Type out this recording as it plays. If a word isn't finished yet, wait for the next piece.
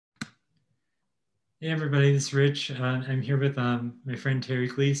Hey everybody, this is Rich. I'm here with my friend Terry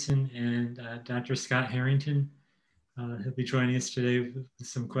Gleason and Dr. Scott Harrington. He'll be joining us today with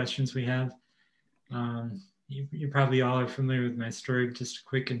some questions we have. You probably all are familiar with my story. Just a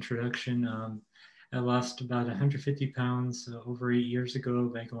quick introduction. I lost about 150 pounds over 8 years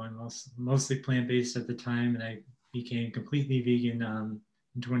ago by going mostly plant-based at the time, and I became completely vegan in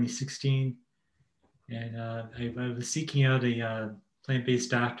 2016. And I was seeking out a plant-based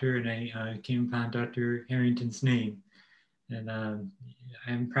doctor, and I came upon Dr. Harrington's name. And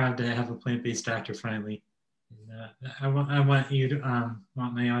I'm proud to have a plant-based doctor finally. And, I want you to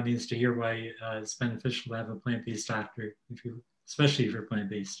want my audience to hear why it's beneficial to have a plant-based doctor, especially if you're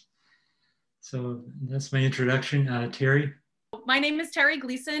plant-based. So that's my introduction. Terry. My name is Terry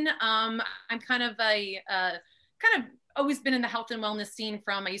Gleason. I'm kind of kind of always been in the health and wellness scene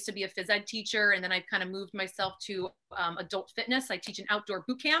from, I used to be a phys ed teacher, and then I've kind of moved myself to adult fitness. I teach an outdoor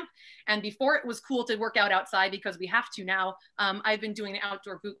boot camp. And before it was cool to work out outside because we have to now, I've been doing an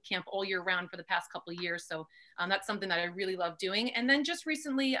outdoor boot camp all year round for the past couple of years. So that's something that I really love doing. And then just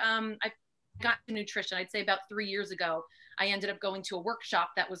recently, I've got to nutrition. I'd say about 3 years ago, I ended up going to a workshop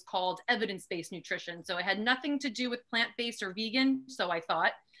that was called evidence-based nutrition. So it had nothing to do with plant-based or vegan, so I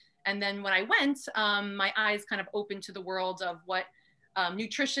thought. And then when I went, my eyes kind of opened to the world of what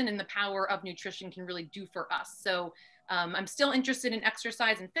nutrition and the power of nutrition can really do for us. So I'm still interested in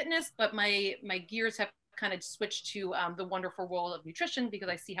exercise and fitness, but my gears have kind of switched to the wonderful world of nutrition because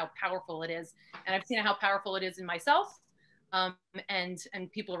I see how powerful it is. And I've seen how powerful it is in myself and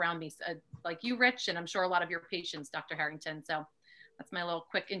people around me, like you, Rich, and I'm sure a lot of your patients, Dr. Harrington. So that's my little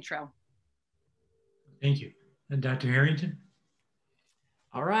quick intro. Thank you. And Dr. Harrington?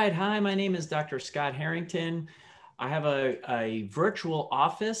 All right. Hi, my name is Dr. Scott Harrington. I have a virtual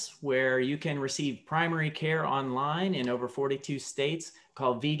office where you can receive primary care online in over 42 states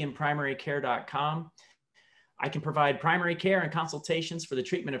called veganprimarycare.com. I can provide primary care and consultations for the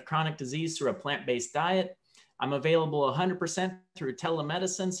treatment of chronic disease through a plant-based diet. I'm available 100% through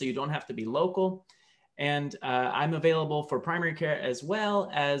telemedicine, so you don't have to be local. And I'm available for primary care as well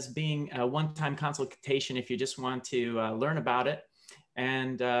as being a one-time consultation if you just want to learn about it.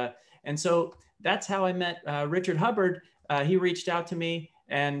 And so that's how I met Richard Hubbard. He reached out to me,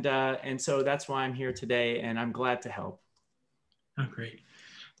 and so that's why I'm here today, and I'm glad to help. Oh, great.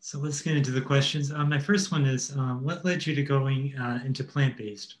 So let's get into the questions. My first one is, what led you to going into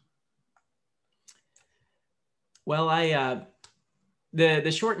plant-based? Well,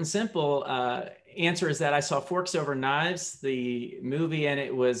 the short and simple answer is that I saw Forks Over Knives, the movie, and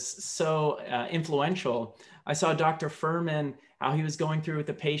it was so influential. I saw Dr. Furman, how he was going through with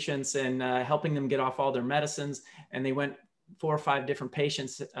the patients and helping them get off all their medicines. And they went 4 or 5 different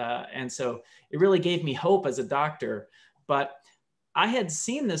patients. And so it really gave me hope as a doctor. But I had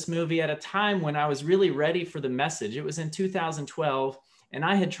seen this movie at a time when I was really ready for the message. It was in 2012, and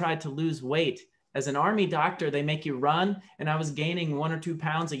I had tried to lose weight. As an Army doctor, they make you run, and I was gaining 1 or 2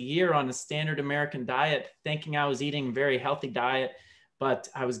 pounds a year on a standard American diet, thinking I was eating a very healthy diet, but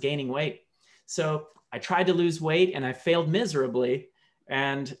I was gaining weight. So I tried to lose weight, and I failed miserably.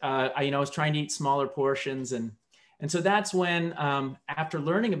 And I was trying to eat smaller portions, and so that's when, after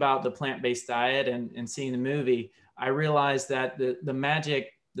learning about the plant-based diet and seeing the movie, I realized that the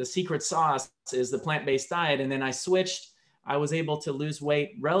magic, the secret sauce is the plant-based diet. And then I switched. I was able to lose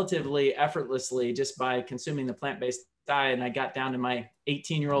weight relatively effortlessly just by consuming the plant-based diet. And I got down to my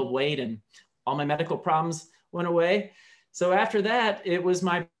 18-year-old weight, and all my medical problems went away. So after that, it was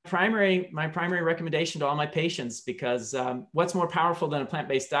my primary recommendation to all my patients, because what's more powerful than a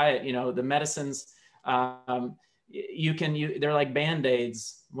plant-based diet? The medicines, they're like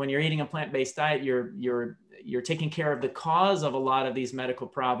Band-Aids. When you're eating a plant-based diet, you're taking care of the cause of a lot of these medical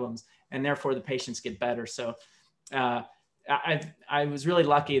problems, and therefore the patients get better. So I was really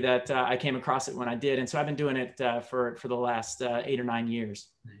lucky that I came across it when I did. And so I've been doing it for the last 8 or 9 years.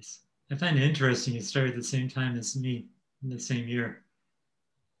 Nice. I find it interesting you started at the same time as me in the same year.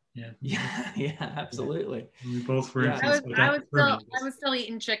 Yeah, absolutely. Yeah. We both were. Yeah. I was still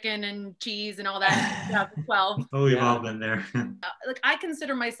eating chicken and cheese and all that in 2012. Oh, we've all been there. Like, I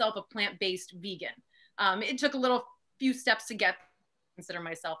consider myself a plant-based vegan. It took a few steps to consider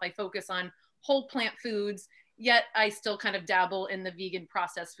myself. I focus on whole plant foods, yet I still kind of dabble in the vegan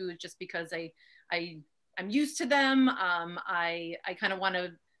processed foods just because I'm used to them. I kind of want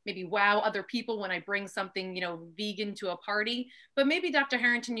to maybe wow other people when I bring something, vegan to a party. But maybe Dr.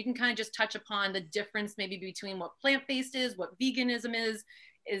 Harrington, you can kind of just touch upon the difference maybe between what plant-based is, what veganism is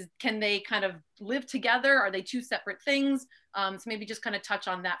can they kind of live together? Are they 2 separate things? So maybe just kind of touch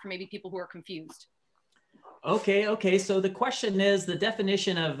on that for maybe people who are confused. Okay. So the question is the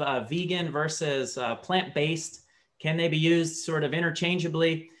definition of vegan versus plant-based. Can they be used sort of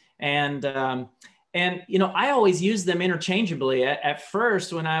interchangeably? And you know, I always use them interchangeably. At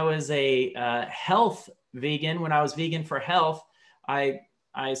first, when I was a health vegan, when I was vegan for health, I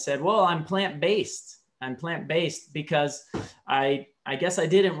said, well, I'm plant-based. I'm plant-based because I guess I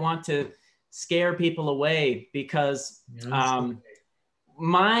didn't want to scare people away because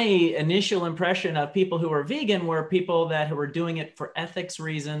my initial impression of people who were vegan were people that were doing it for ethics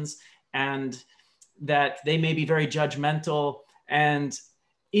reasons, and that they may be very judgmental. And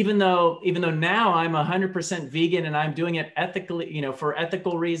even though now I'm 100% vegan and I'm doing it ethically, you know, for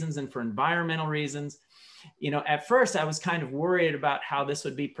ethical reasons and for environmental reasons, you know, at first I was kind of worried about how this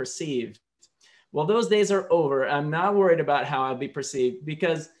would be perceived. Well, those days are over. I'm not worried about how I'll be perceived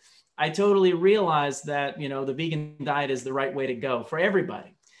because I totally realized that, you know, the vegan diet is the right way to go for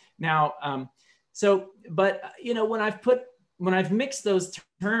everybody. Now, but you know, when I've mixed those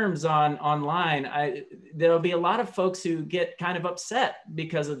terms online, there'll be a lot of folks who get kind of upset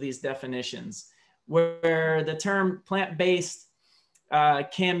because of these definitions, where the term plant-based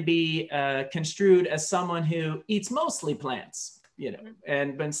can be construed as someone who eats mostly plants, you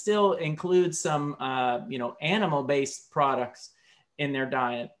know, but still includes some, you know, animal-based products in their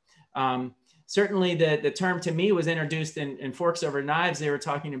diet. Certainly the term to me was introduced in Forks Over Knives. They were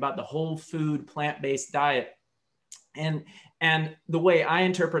talking about the whole food plant-based diet. And the way I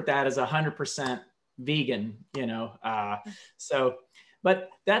interpret that is 100% vegan, you know, but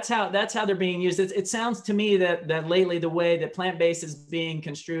that's how they're being used. It sounds to me that lately the way that plant-based is being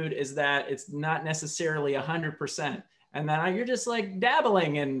construed is that it's not necessarily 100%. And then you're just like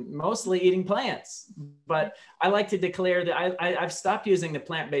dabbling and mostly eating plants. But I like to declare that I've stopped using the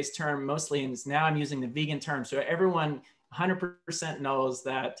plant-based term mostly, and now I'm using the vegan term. So everyone 100% knows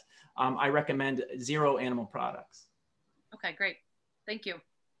that I recommend zero animal products. Okay, great. Thank you.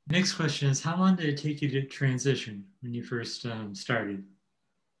 Next question is, how long did it take you to transition when you first started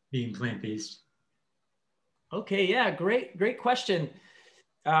being plant-based? Okay, yeah, great question.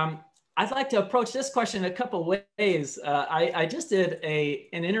 I'd like to approach this question a couple ways. I just did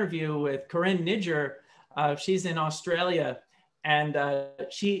an interview with Corinne Nidger. She's in Australia, and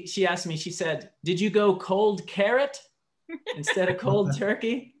she asked me, she said, did you go cold carrot instead of cold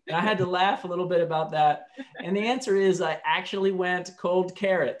turkey? And I had to laugh a little bit about that. And the answer is I actually went cold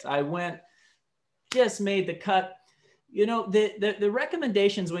carrot. Just made the cut. You know, the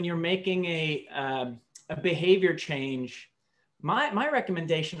recommendations when you're making a behavior change, my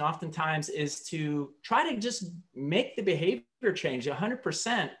recommendation oftentimes is to try to just make the behavior change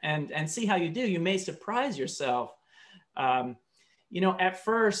 100% and see how you do. You may surprise yourself. You know, at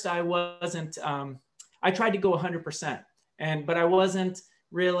first I wasn't, I tried to go 100%, but I wasn't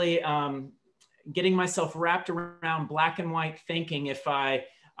really getting myself wrapped around black and white thinking. If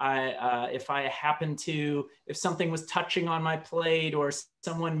something was touching on my plate, or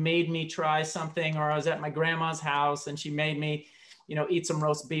someone made me try something, or I was at my grandma's house and she made me, you know, eat some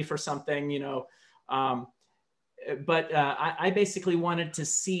roast beef or something, you know. But I basically wanted to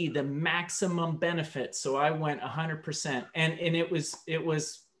see the maximum benefit. So I went 100%, and it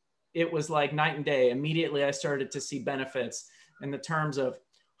was like night and day. Immediately I started to see benefits in the terms of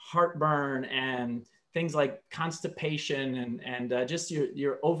heartburn and things like constipation and just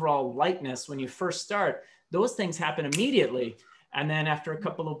your overall lightness when you first start. Those things happen immediately. And then after a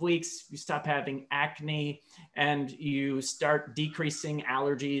couple of weeks, you stop having acne and you start decreasing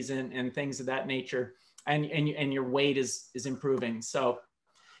allergies and things of that nature. And your weight is improving. So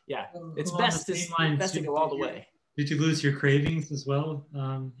yeah, it's best to go all the way. Did you lose your cravings as well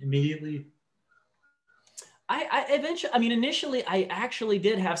immediately? Initially, I actually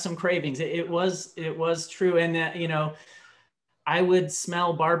did have some cravings. It was true. And you know, I would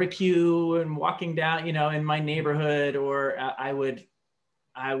smell barbecue and walking down, you know, in my neighborhood, or I would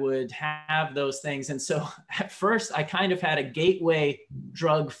have those things. And so at first I kind of had a gateway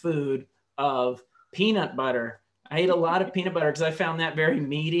drug food of peanut butter. I ate a lot of peanut butter because I found that very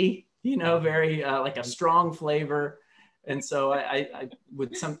meaty, you know, very like a strong flavor. And so I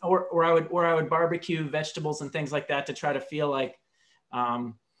would or I would barbecue vegetables and things like that to try to feel like, you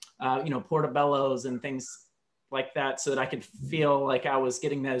know, portobellos and things like that, so that I could feel like I was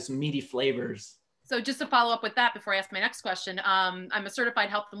getting those meaty flavors. So just to follow up with that before I ask my next question, I'm a certified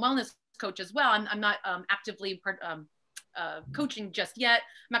health and wellness coach as well. I'm not actively coaching just yet.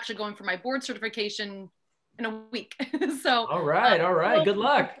 I'm actually going for my board certification in a week. So all right, good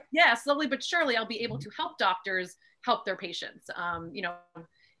luck. Yeah, slowly but surely I'll be able to help doctors help their patients. You know, I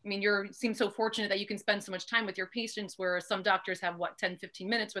mean, you seem so fortunate that you can spend so much time with your patients, where some doctors have 10, 15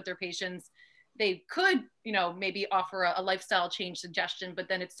 minutes with their patients. they could, you know, maybe offer a lifestyle change suggestion, but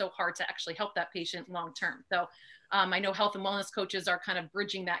then it's so hard to actually help that patient long term. So I know health and wellness coaches are kind of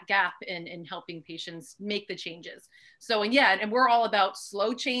bridging that gap in helping patients make the changes. So, and yeah, and we're all about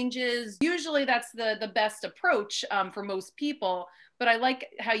slow changes. Usually that's the best approach for most people. But I like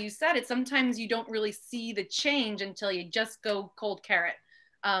how you said it. Sometimes you don't really see the change until you just go cold carrot.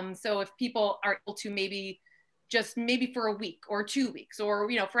 So if people are able to maybe for a week or 2 weeks, or,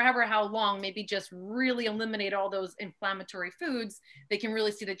 you know, forever how long, maybe just really eliminate all those inflammatory foods, they can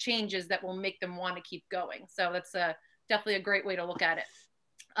really see the changes that will make them want to keep going. So that's definitely a great way to look at it.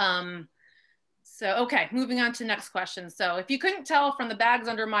 So, okay, moving on to the next question. So if you couldn't tell from the bags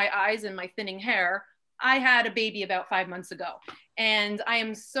under my eyes and my thinning hair, I had a baby about 5 months ago, and I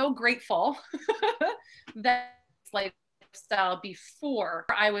am so grateful that lifestyle before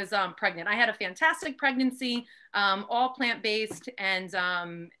I was pregnant. I had a fantastic pregnancy, all plant-based, and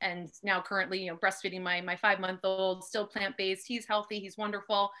now currently, you know, breastfeeding my 5-month-old, still plant-based. He's healthy, he's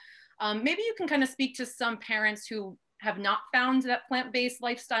wonderful. Maybe you can kind of speak to some parents who have not found that plant-based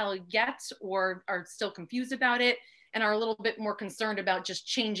lifestyle yet, or are still confused about it, and are a little bit more concerned about just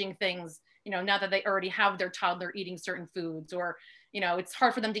changing things, you know, now that they already have their toddler eating certain foods, or, you know, it's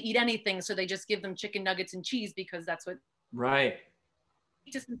hard for them to eat anything, so they just give them chicken nuggets and cheese because that's what. Right.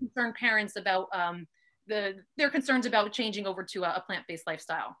 Just concerned parents about their concerns about changing over to a plant-based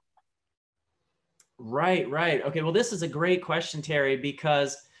lifestyle. Right, right. Okay, well, this is a great question, Terry,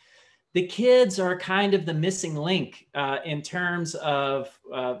 because the kids are kind of the missing link in terms of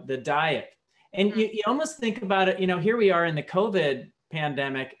the diet. And you almost think about it, you know, here we are in the COVID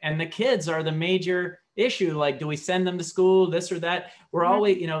pandemic, and the kids are the major issue. Like, do we send them to school, this or that? We're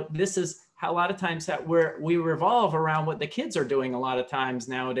always, you know, this is how a lot of times that we revolve around what the kids are doing a lot of times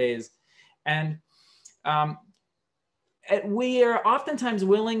nowadays. And we are oftentimes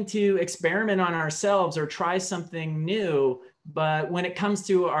willing to experiment on ourselves or try something new. But when it comes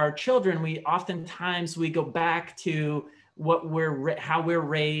to our children, we go back to how we're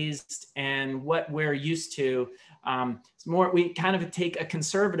raised and what we're used to. It's more, we kind of take a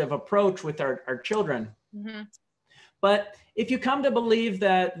conservative approach with our children. Mm-hmm. But if you come to believe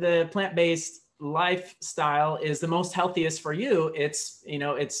that the plant-based lifestyle is the most healthiest for you, then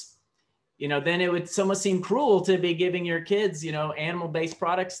it would almost seem cruel to be giving your kids, you know, animal-based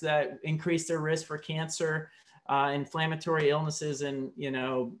products that increase their risk for cancer, inflammatory illnesses, and, you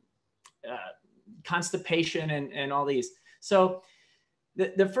know, constipation and all these. So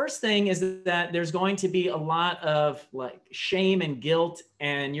the first thing is that there's going to be a lot of like shame and guilt,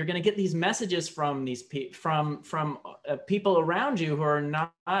 and you're going to get these messages from these from people around you who are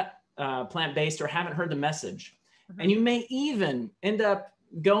not plant-based or haven't heard the message. Mm-hmm. And you may even end up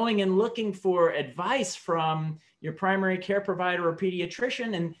going and looking for advice from your primary care provider or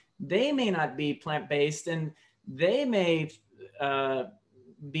pediatrician, and they may not be plant-based, and they may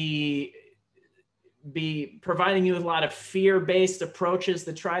be providing you with a lot of fear-based approaches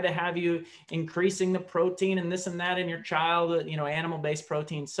to try to have you increasing the protein and this and that in your child, you know, animal-based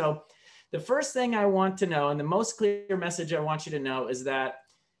protein. So the first thing I want to know, and the most clear message I want you to know, is that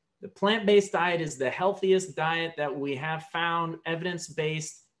the plant-based diet is the healthiest diet that we have found,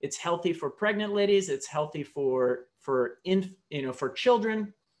 evidence-based. It's healthy for pregnant ladies. It's healthy for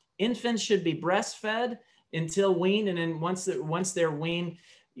children. Infants should be breastfed until weaned, and then once they're weaned,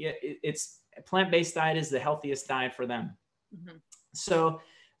 it's plant-based diet is the healthiest diet for them. Mm-hmm. So,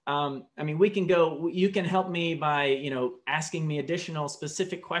 I mean, you can help me by, you know, asking me additional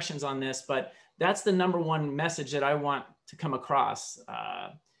specific questions on this, but that's the number one message that I want to come across.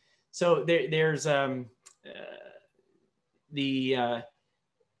 So there's in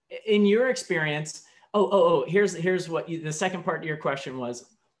your experience, here's what the second part of your question was,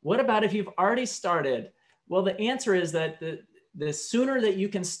 what about if you've already started? Well, the answer is that the sooner that you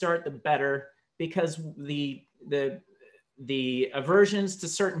can start, the better, because the aversions to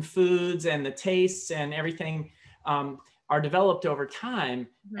certain foods and the tastes and everything are developed over time.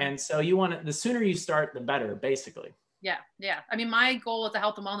 Mm-hmm. And so the sooner you start, the better, basically. Yeah. Yeah. I mean, my goal as a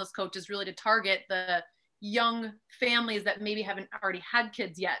health and wellness coach is really to target the young families that maybe haven't already had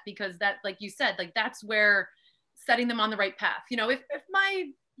kids yet, because that, like you said, like that's where setting them on the right path. You know, if my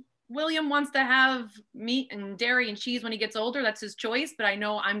William wants to have meat and dairy and cheese when he gets older, that's his choice, but I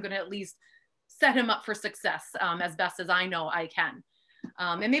know I'm going to at least set him up for success as best as I know I can.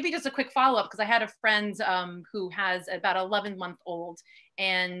 And maybe just a quick follow-up, because I had a friend who has about 11-month-old,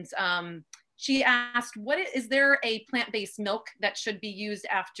 and she asked, is there a plant-based milk that should be used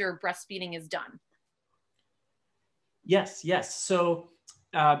after breastfeeding is done? Yes. So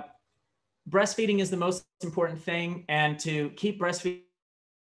breastfeeding is the most important thing, and to keep breastfeeding,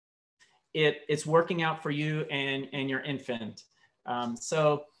 it's working out for you and your infant.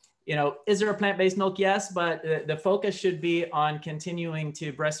 So, you know, is there a plant-based milk? Yes, but the focus should be on continuing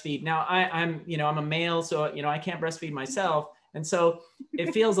to breastfeed. Now, I'm a male, so, you know, I can't breastfeed myself. And so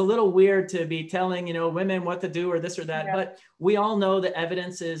it feels a little weird to be telling, you know, women what to do or this or that, but we all know the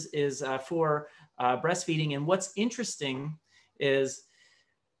evidence is for breastfeeding. And what's interesting is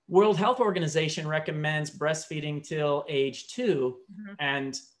World Health Organization recommends breastfeeding till age 2.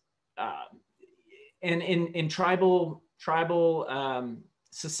 And in tribal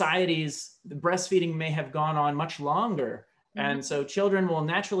societies, the breastfeeding may have gone on much longer. And so children will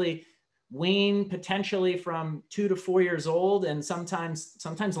naturally wean potentially from 2 to 4 years old, and sometimes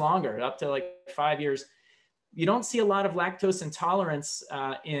longer, up to like 5 years. You don't see a lot of lactose intolerance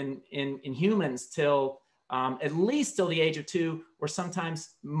in humans till at least till the age of 2, or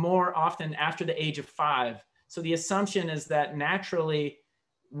sometimes more often after the age of 5. So the assumption is that naturally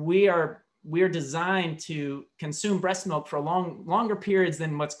we are designed to consume breast milk for longer periods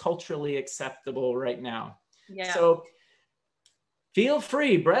than what's culturally acceptable right now. Yeah. So feel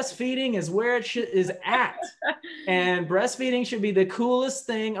free. Breastfeeding is where it is at. And breastfeeding should be the coolest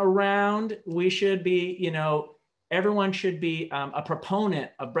thing around. We should be, you know, everyone should be a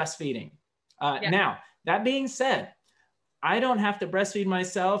proponent of breastfeeding. Now, that being said, I don't have to breastfeed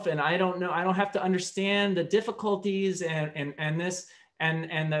myself, and I don't have to understand the difficulties and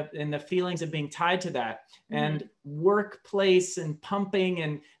the feelings of being tied to that, and workplace and pumping.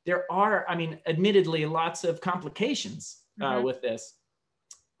 And there are, I mean, admittedly, lots of complications with this.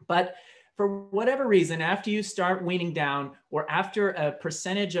 But for whatever reason, after you start weaning down, or after a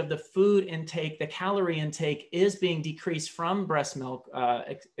percentage of the food intake, the calorie intake is being decreased from breast milk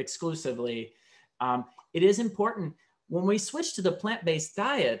exclusively, it is important when we switch to the plant-based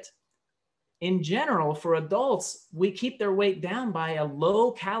diet. In general, for adults, we keep their weight down by a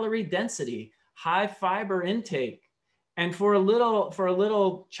low calorie density, high fiber intake. And for a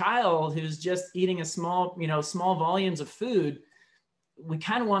little child who's just eating small volumes of food, we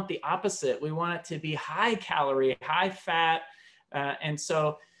kind of want the opposite. We want it to be high calorie, high fat. And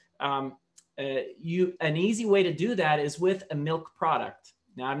so an easy way to do that is with a milk product.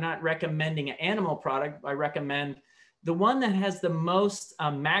 Now, I'm not recommending an animal product. I recommend the one that has the most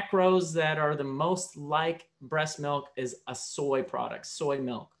macros that are the most like breast milk is a soy product, soy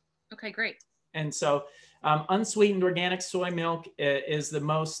milk. Okay, great. And so unsweetened organic soy milk is the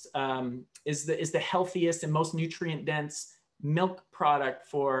most, is the healthiest and most nutrient dense milk product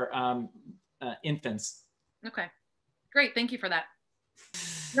for infants. Okay, great. Thank you for that.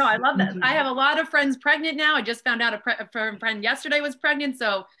 No, I love that. I have a lot of friends pregnant now. I just found out a friend yesterday was pregnant.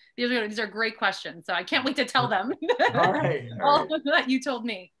 So these are great questions. So I can't wait to tell them all right. all that you told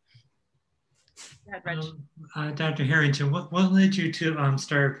me. Go ahead, Reg. Dr. Harrington, what led you to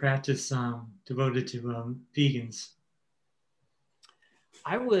start a practice devoted to vegans?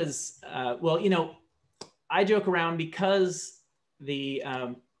 I was, well, you know, I joke around because the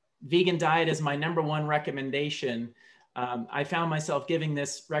vegan diet is my number 1 recommendation. I found myself giving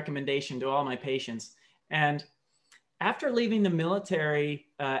this recommendation to all my patients. And after leaving the military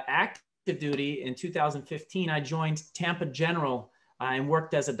active duty in 2015, I joined Tampa General and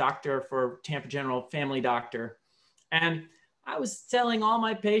worked as a doctor for Tampa General, family doctor. And I was telling all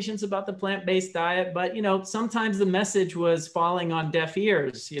my patients about the plant-based diet, but, you know, sometimes the message was falling on deaf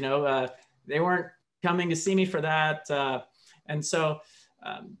ears. You know, they weren't coming to see me for that. And so,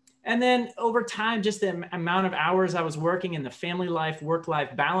 and then over time, just the amount of hours I was working in the family life,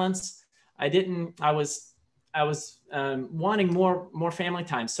 work-life balance, I was wanting more family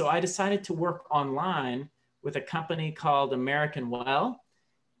time. So I decided to work online with a company called American Well.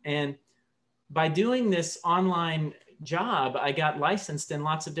 And by doing this online job, I got licensed in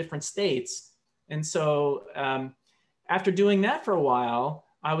lots of different states. And so after doing that for a while,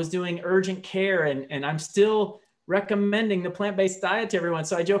 I was doing urgent care, and I'm still recommending the plant-based diet to everyone.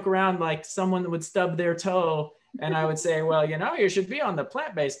 So I joke around like someone would stub their toe and I would say, well, you know, you should be on the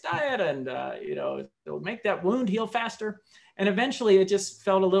plant-based diet, and, you know, it'll make that wound heal faster. And eventually it just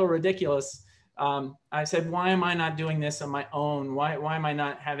felt a little ridiculous. I said, why am I not doing this on my own? Why am I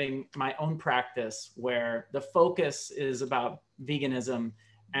not having my own practice where the focus is about veganism,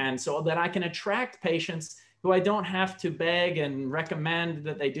 and so that I can attract patients who I don't have to beg and recommend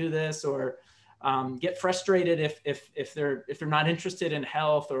that they do this, or get frustrated if they're not interested in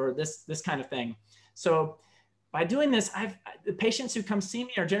health or this kind of thing. So by doing this, the patients who come see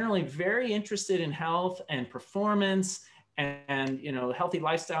me are generally very interested in health and performance and you know, healthy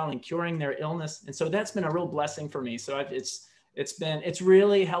lifestyle and curing their illness. And so that's been a real blessing for me. So it's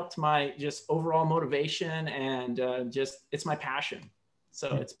really helped my just overall motivation, and it's my passion.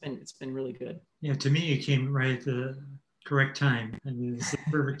 So it's been really good. Yeah, to me, it came right at the correct time. I mean, it's the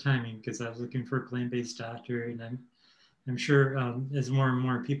perfect timing because I was looking for a plant-based doctor, and I'm sure as more and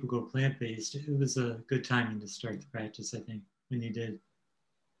more people go plant-based, it was a good timing to start the practice, I think, when you did.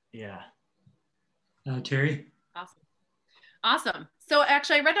 Yeah. Terry? Awesome. Awesome. So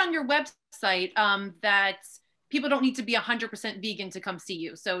actually, I read on your website that people don't need to be 100% vegan to come see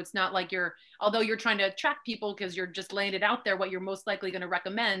you. So it's not like although you're trying to attract people because you're just laying it out there, what you're most likely going to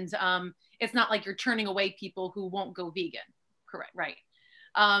recommend, it's not like you're turning away people who won't go vegan. Correct. Right.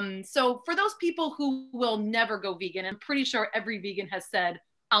 So for those people who will never go vegan, I'm pretty sure every vegan has said,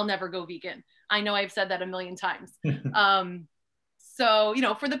 I'll never go vegan. I know I've said that a million times. So,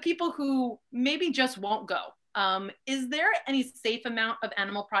 for the people who maybe just won't go, is there any safe amount of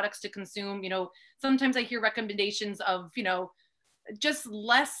animal products to consume? Sometimes I hear recommendations of, just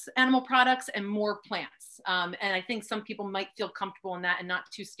less animal products and more plants. And I think some people might feel comfortable in that and not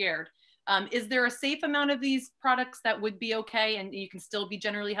too scared. Is there a safe amount of these products that would be okay and you can still be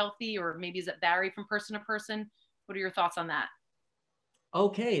generally healthy, or maybe does it vary from person to person? What are your thoughts on that?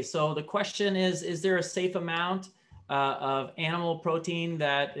 Okay, so the question is there a safe amount of animal protein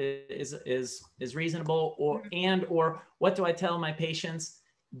that is reasonable, or what do I tell my patients?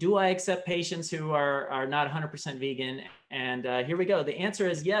 Do I accept patients who are not 100% vegan? And here we go. The answer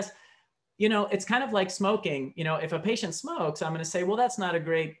is yes. It's kind of like smoking. If a patient smokes, I'm going to say, well, that's not a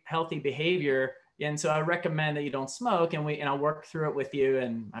great healthy behavior. And so I recommend that you don't smoke, and I'll work through it with you.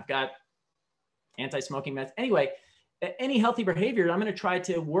 And I've got anti-smoking meds. Anyway, any healthy behavior, I'm going to try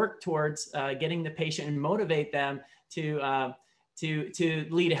to work towards getting the patient and motivate them to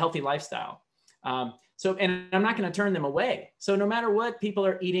lead a healthy lifestyle. And I'm not going to turn them away. So no matter what people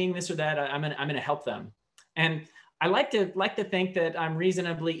are eating, this or that, I'm going to help them. And I like to think that I'm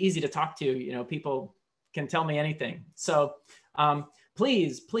reasonably easy to talk to. People can tell me anything. So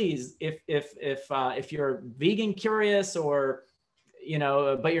please, if you're vegan curious, or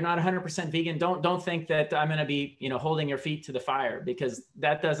but you're not 100% vegan, don't think that I'm going to be holding your feet to the fire, because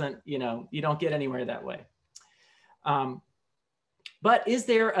that doesn't you don't get anywhere that way. But is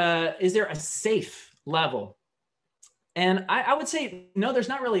there a safe level? And I would say no, there's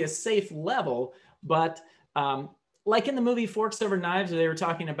not really a safe level, but like in the movie Forks Over Knives, they were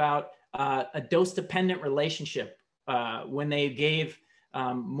talking about a dose-dependent relationship when they gave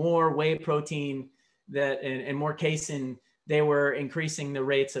more whey protein and more casein, they were increasing the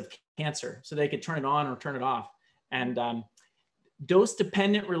rates of cancer. So they could turn it on or turn it off. And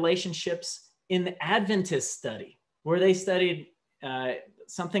dose-dependent relationships in the Adventist study, where they studied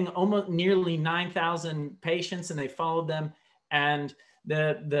something almost nearly 9,000 patients, and they followed them. And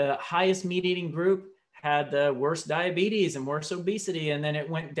the highest meat eating group had the worst diabetes and worse obesity. And then it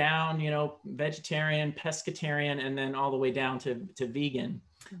went down, vegetarian, pescatarian, and then all the way down to vegan.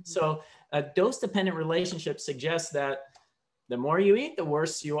 Mm-hmm. So a dose-dependent relationship suggests that the more you eat, the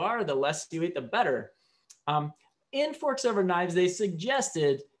worse you are, the less you eat, the better. In Forks Over Knives, they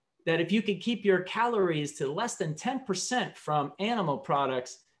suggested that if you could keep your calories to less than 10% from animal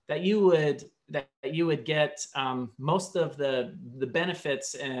products, that you would get most of the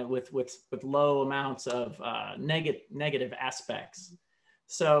benefits with low amounts of negative aspects.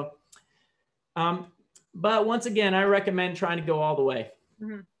 So, but once again, I recommend trying to go all the way.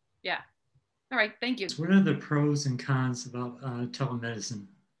 Mm-hmm. Yeah. All right. Thank you. So what are the pros and cons about telemedicine?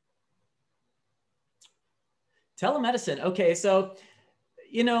 Telemedicine. Okay. So,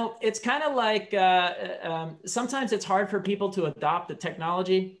 it's kind of like sometimes it's hard for people to adopt the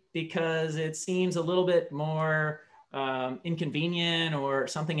technology because it seems a little bit more inconvenient or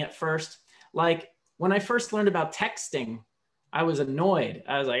something at first. Like when I first learned about texting, I was annoyed.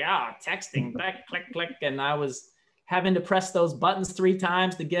 I was like, texting, click, click, click. And I was having to press those buttons 3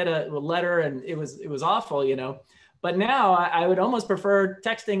 times to get a letter. And it was awful, But now I would almost prefer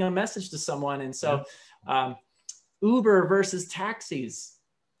texting a message to someone. And so Uber versus taxis.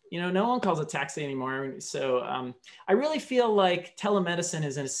 No one calls a taxi anymore. So I really feel like telemedicine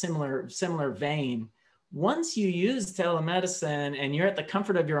is in a similar vein. Once you use telemedicine and you're at the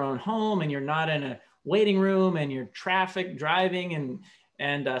comfort of your own home and you're not in a waiting room and you're traffic driving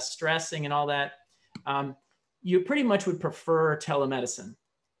and stressing and all that, you pretty much would prefer telemedicine.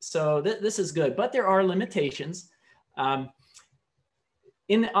 So this is good, but there are limitations.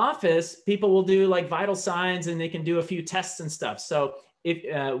 In the office, people will do like vital signs and they can do a few tests and stuff. So if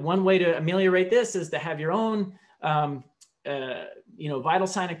one way to ameliorate this is to have your own, vital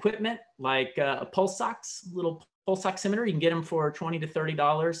sign equipment, like a pulse ox, little pulse oximeter. You can get them for $20 to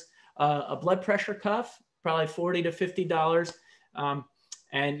 $30. A blood pressure cuff, probably $40 to $50.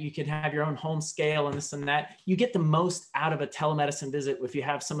 and you can have your own home scale and this and that. You get the most out of a telemedicine visit if you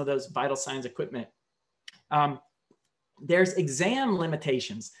have some of those vital signs equipment. There's exam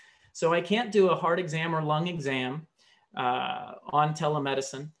limitations. So I can't do a heart exam or lung exam on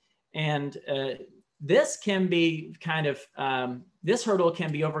telemedicine. And this can be kind of, this hurdle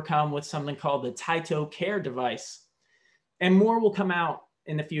can be overcome with something called the Taito Care device. And more will come out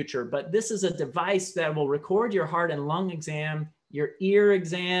in the future, but this is a device that will record your heart and lung exam, your ear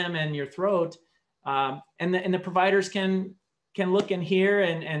exam, and your throat. And the providers can look in here.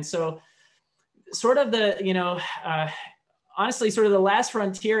 And so sort of the, you know, honestly, sort of the last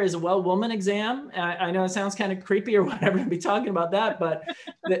frontier is a well woman exam. I know it sounds kind of creepy or whatever to be talking about that, but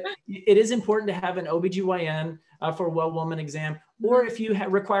it is important to have an OBGYN for a well woman exam, or if you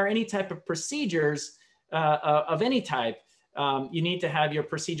require any type of procedures of any type, you need to have your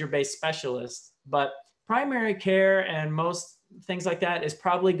procedure-based specialist. But primary care and most things like that is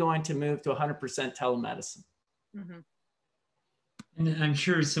probably going to move to 100% telemedicine. Mm-hmm. And I'm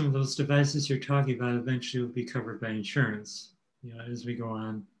sure some of those devices you're talking about eventually will be covered by insurance, you know, as we go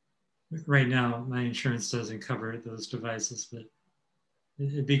on. Right now, my insurance doesn't cover those devices, but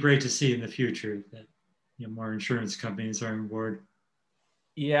it'd be great to see in the future that, you know, more insurance companies are on board.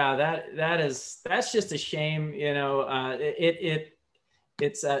 Yeah, that's just a shame. You know,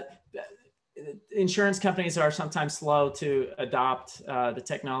 insurance companies are sometimes slow to adopt the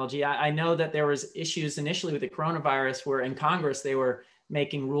technology. I know that there was issues initially with the coronavirus where in Congress they were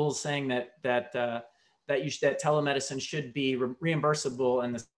making rules saying that telemedicine should be reimbursable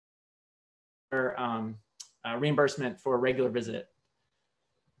and the reimbursement for a regular visit.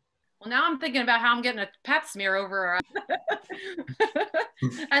 Well, now I'm thinking about how I'm getting a pap smear over.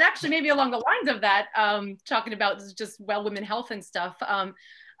 And actually, maybe along the lines of that, talking about just well women health and stuff.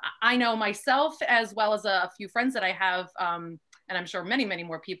 I know myself, as well as a few friends that I have, and I'm sure many, many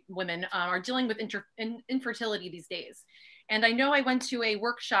more women are dealing with infertility these days. And I know I went to a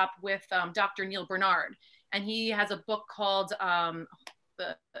workshop with Dr. Neil Bernard, and he has a book called,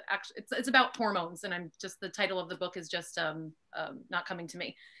 it's about hormones, and the title of the book is just not coming to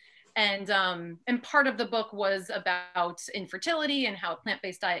me. And part of the book was about infertility and how a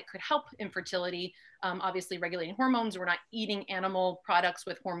plant-based diet could help infertility. Obviously regulating hormones. We're not eating animal products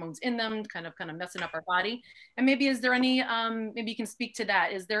with hormones in them, kind of messing up our body. And maybe is there any, maybe you can speak to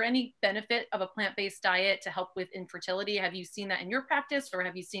that. Is there any benefit of a plant-based diet to help with infertility? Have you seen that in your practice, or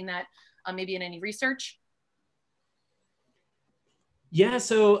have you seen that maybe in any research? Yeah,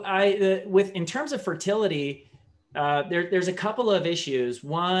 so in terms of fertility, there's a couple of issues.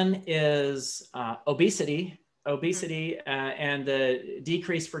 One is obesity and the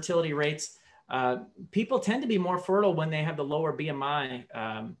decreased fertility rates. People tend to be more fertile when they have the lower BMI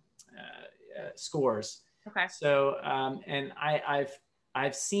scores. Okay. So, and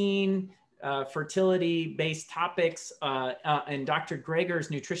I've seen fertility-based topics in Dr. Greger's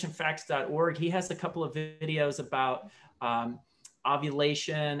nutritionfacts.org. He has a couple of videos about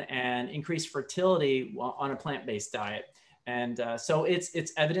ovulation and increased fertility on a plant-based diet. And so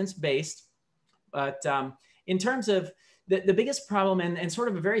it's evidence-based, but in terms of the biggest problem and sort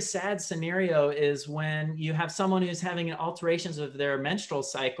of a very sad scenario is when you have someone who's having alterations of their menstrual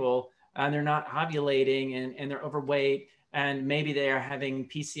cycle and they're not ovulating and they're overweight and maybe they are having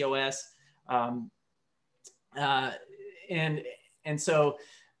PCOS. And so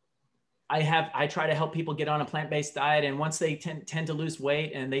I try to help people get on a plant-based diet, and once they tend to lose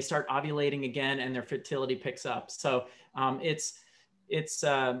weight and they start ovulating again and their fertility picks up. So it's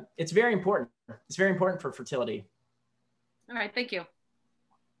very important. It's very important for fertility. All right, thank you.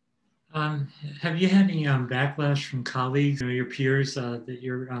 Have you had any backlash from colleagues, your peers, that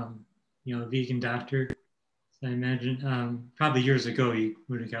you're, a vegan doctor? So I imagine probably years ago you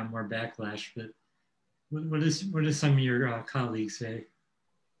would have got more backlash, but what does some of your colleagues say?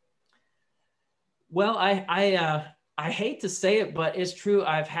 Well, I hate to say it, but it's true.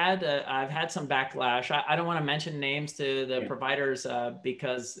 I've had some backlash. I don't want to mention names to the providers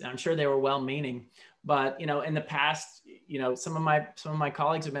because I'm sure they were well-meaning. But in the past, some of my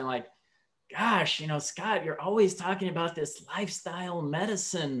colleagues have been like, "Gosh, Scott, you're always talking about this lifestyle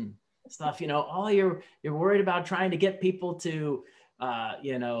medicine stuff. All you're worried about trying to get people to,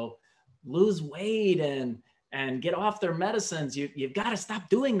 lose weight and get off their medicines. You've got to stop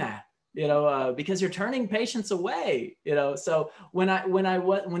doing that." Because you're turning patients away, So when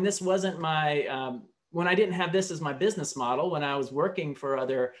this wasn't my, when I didn't have this as my business model, when I was working for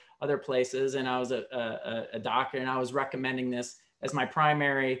other places and I was a doctor and I was recommending this as my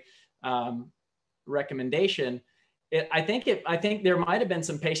primary recommendation, I think there might've been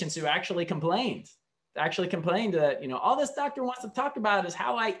some patients who actually complained, actually complained that, all this doctor wants to talk about is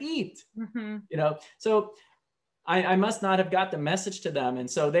how I eat, so I must not have got the message to them. And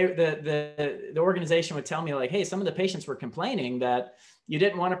so the organization would tell me like, hey, some of the patients were complaining that you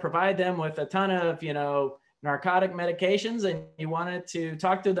didn't want to provide them with a ton of, narcotic medications, and you wanted to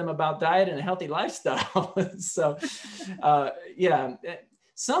talk to them about diet and a healthy lifestyle. So, yeah,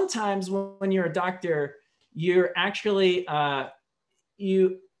 sometimes when you're a doctor, you're actually,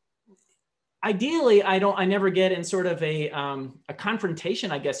 ideally, I never get in sort of a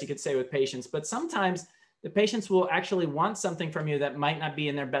confrontation, I guess you could say, with patients, but sometimes the patients will actually want something from you that might not be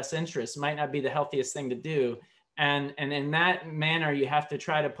in their best interest, might not be the healthiest thing to do. And in that manner, you have to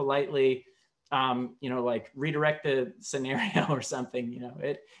try to politely, like redirect the scenario or something,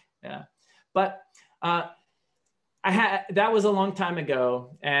 yeah. But that was a long time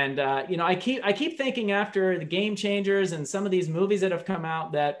ago. And, I keep thinking after the Game Changers and some of these movies that have come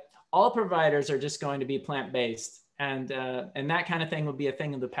out that all providers are just going to be plant-based, and that kind of thing will be a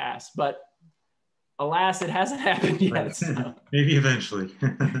thing of the past. But alas, it hasn't happened yet. So. Maybe eventually.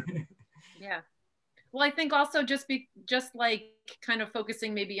 Yeah. Well, I think also just like kind of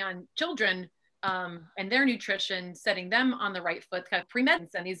focusing maybe on children and their nutrition, setting them on the right foot, kind of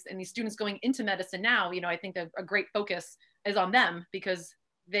pre-medicine, and these students going into medicine now, I think a great focus is on them, because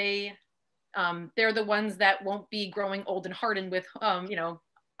they're the ones that won't be growing old and hardened with,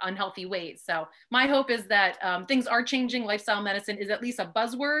 unhealthy ways. So my hope is that things are changing. Lifestyle medicine is at least a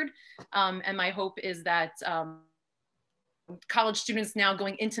buzzword. And my hope is that college students now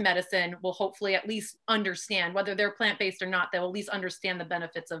going into medicine will hopefully at least understand, whether they're plant-based or not, they'll at least understand the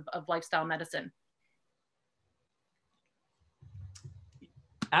benefits of lifestyle medicine.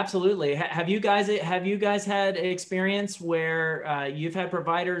 Absolutely. Have you guys had experience where you've had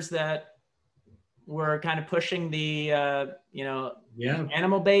providers that were kind of pushing the,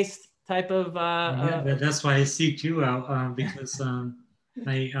 animal-based type of? That's why I seeked you out, because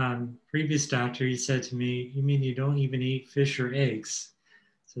my previous doctor, he said to me, "You mean you don't even eat fish or eggs?"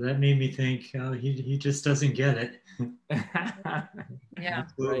 So that made me think, he just doesn't get it. Yeah.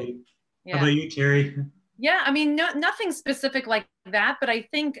 Absolutely. Yeah. How about you, Terry? Yeah, I mean, nothing specific like that, but I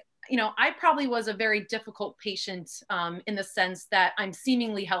think, I probably was a very difficult patient in the sense that I'm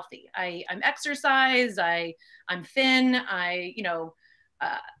seemingly healthy. I'm exercise, I'm thin,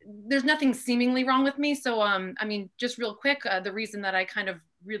 there's nothing seemingly wrong with me. So, I mean, just real quick, the reason that I kind of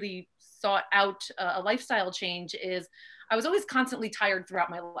really sought out a lifestyle change is I was always constantly tired throughout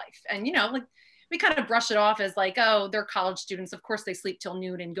my life. And, like, we kind of brush it off as like, oh, they're college students. Of course they sleep till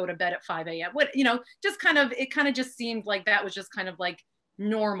noon and go to bed at 5 a.m. It kind of just seemed like that was just kind of like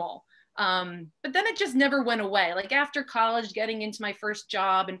normal. But then it just never went away. Like after college, getting into my first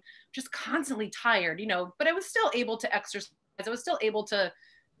job and just constantly tired, but I was still able to exercise. I was still able to,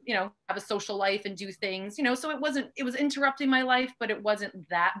 have a social life and do things, so it was interrupting my life, but it wasn't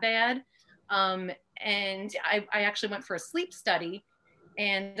that bad. And I actually went for a sleep study.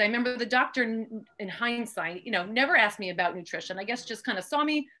 And I remember the doctor in hindsight, never asked me about nutrition. I guess just kind of saw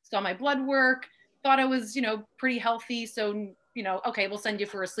my blood work, thought I was, pretty healthy. So, okay, we'll send you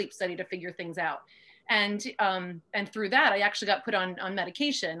for a sleep study to figure things out. And through that, I actually got put on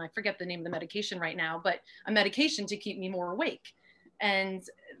medication. I forget the name of the medication right now, but a medication to keep me more awake. And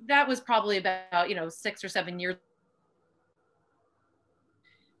that was probably about, 6 or 7 years.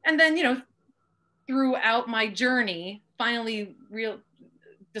 And then, throughout my journey, finally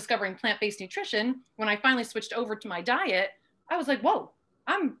discovering plant-based nutrition, when I finally switched over to my diet, I was like, whoa,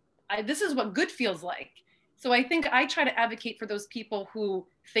 this is what good feels like. So I think I try to advocate for those people who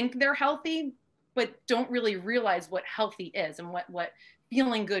think they're healthy, but don't really realize what healthy is and what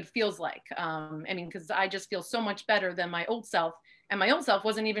feeling good feels like. Because I just feel so much better than my old self, and my old self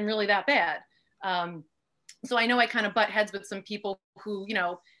wasn't even really that bad. So I know I kind of butt heads with some people who,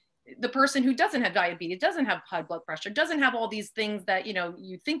 the person who doesn't have diabetes, doesn't have high blood pressure, doesn't have all these things that,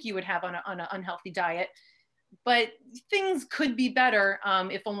 you think you would have on an unhealthy diet, but things could be better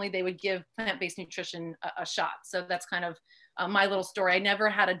if only they would give plant-based nutrition a shot. So that's kind of my little story. I never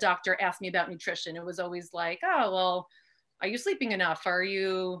had a doctor ask me about nutrition. It was always like, oh, well, are you sleeping enough?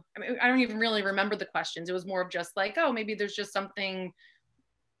 I don't even really remember the questions. It was more of just like, oh, maybe there's just something,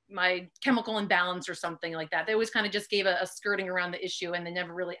 my chemical imbalance or something like that. They always kind of just gave a skirting around the issue, and they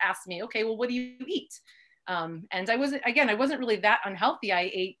never really asked me, okay, well, what do you eat? And I wasn't really that unhealthy.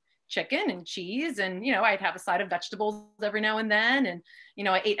 I ate chicken and cheese, and, I'd have a side of vegetables every now and then. And,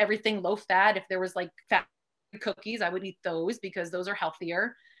 I ate everything low fat. If there was like fat cookies, I would eat those because those are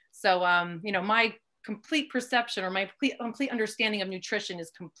healthier. So, my complete perception or my complete understanding of nutrition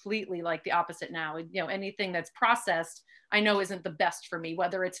is completely like the opposite now. You know, anything that's processed, I know isn't the best for me,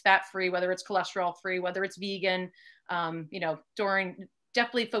 whether it's fat-free, whether it's cholesterol-free, whether it's vegan. You know,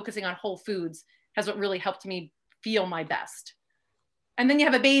 definitely focusing on whole foods has what really helped me feel my best. And then you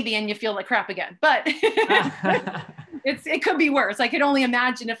have a baby and you feel like crap again, but it could be worse. I could only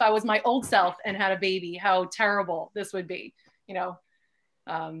imagine if I was my old self and had a baby, how terrible this would be, you know?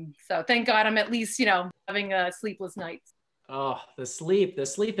 So thank God I'm at least, you know, having sleepless nights. Oh, the sleep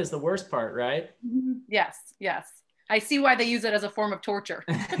is the worst part, right? Yes. Yes. I see why they use it as a form of torture.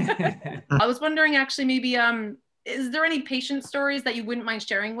 I was wondering actually maybe, is there any patient stories that you wouldn't mind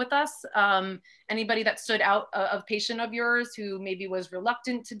sharing with us? Anybody that stood out, a patient of yours who maybe was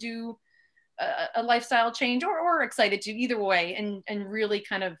reluctant to do a lifestyle change or excited to, either way, and really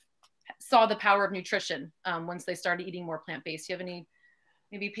kind of saw the power of nutrition once they started eating more plant-based? Do you have any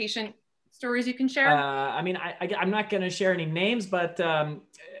maybe patient stories you can share? I mean, I'm not going to share any names, but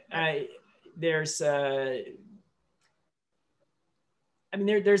there's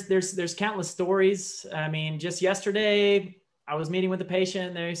countless stories. I mean, just yesterday I was meeting with a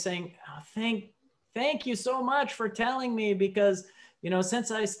patient. They're saying, oh, thank you so much for telling me, because, you know,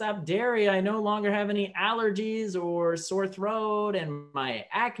 since I stopped dairy, I no longer have any allergies or sore throat, and my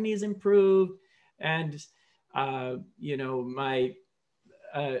acne's improved. And, you know, my,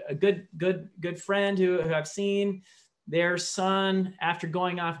 a good friend who I've seen, their son, after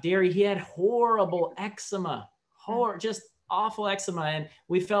going off dairy, he had horrible eczema, just awful eczema. And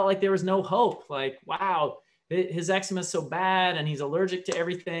we felt like there was no hope. Like, wow, his eczema is so bad and he's allergic to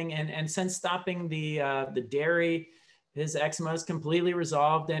everything. And since stopping the dairy, his eczema is completely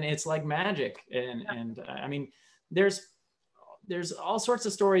resolved, and it's like magic. And I mean, there's all sorts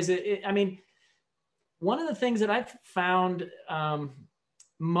of stories. I mean, one of the things that I've found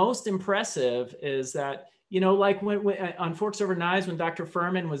most impressive is that, you know, like when on Forks Over Knives, when Dr.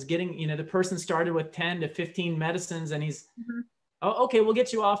 Furman was getting, you know, the person started with 10 to 15 medicines, and he's, oh, okay, we'll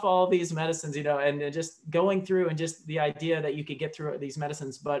get you off all these medicines, you know, and just going through, and just the idea that you could get through these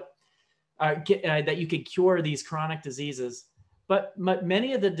medicines, but that you could cure these chronic diseases. But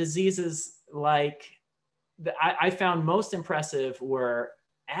many of the diseases, like I found most impressive, were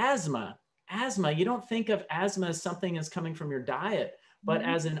asthma. You don't think of asthma as something that's coming from your diet, but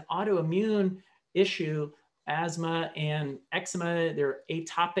as an autoimmune issue. Asthma and eczema, they're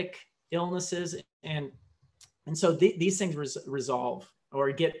atopic illnesses, and so these things resolve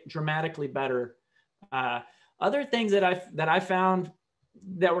or get dramatically better. Other things that I found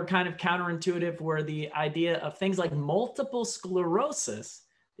that were kind of counterintuitive were the idea of things like multiple sclerosis,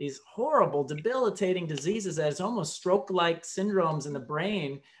 these horrible, debilitating diseases that is almost stroke-like syndromes in the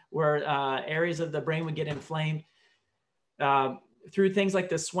brain, where areas of the brain would get inflamed. Through things like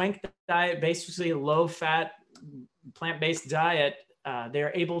the Swank diet, basically a low-fat, plant-based diet,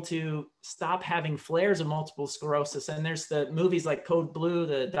 they're able to stop having flares of multiple sclerosis. And there's the movies like Code Blue,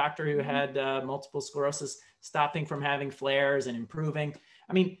 the doctor who had multiple sclerosis, stopping from having flares and improving.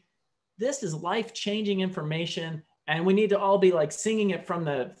 I mean, this is life-changing information, and we need to all be like singing it from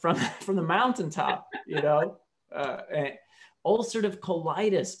the mountaintop, you know. Ulcerative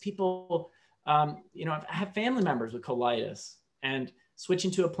colitis, people, you know, I have family members with colitis, and switching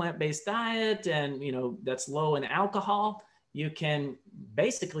to a plant-based diet, and, you know, that's low in alcohol, you can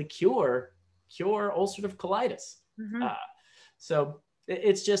basically cure ulcerative colitis. So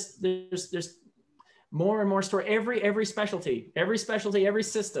it's just, there's more and more story. Every specialty, every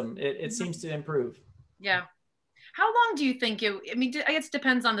system, it seems to improve. Yeah. How long do you think I mean, I guess it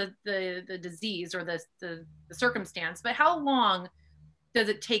depends on the disease or the circumstance, but how long does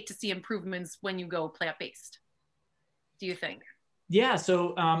it take to see improvements when you go plant-based, do you think? Yeah,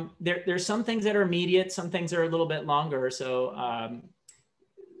 so there's some things that are immediate, some things are a little bit longer. So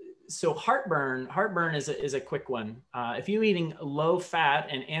so heartburn is a quick one. If you're eating low fat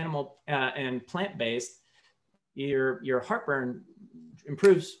and animal and plant-based, your heartburn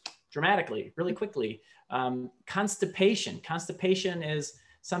improves dramatically, really quickly. Constipation is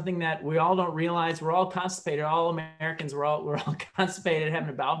something that we all don't realize. We're all constipated. All Americans, we're all constipated, having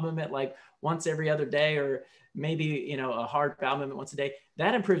a bowel movement like once every other day, or maybe, you know, a hard bowel movement once a day.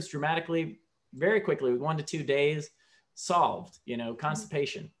 That improves dramatically, very quickly, with 1 to 2 days, solved, you know,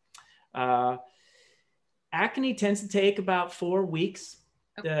 constipation. Acne tends to take about 4 weeks,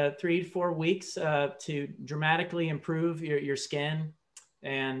 3 to 4 weeks to dramatically improve your skin.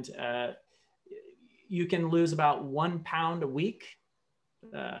 And you can lose about 1 pound a week,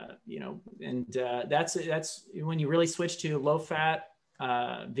 you know, and that's when you really switch to low fat,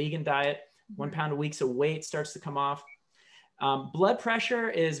 vegan diet. 1 pound a week, so weight starts to come off. Blood pressure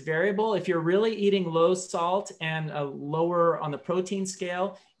is variable. If you're really eating low salt and lower on the protein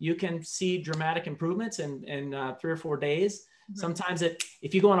scale, you can see dramatic improvements in 3 or 4 days. Mm-hmm. Sometimes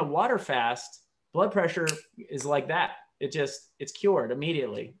if you go on a water fast, blood pressure is like that. It's cured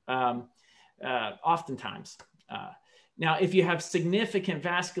immediately, oftentimes. Now, if you have significant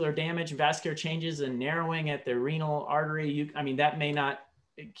vascular damage, vascular changes and narrowing at the renal artery, that may not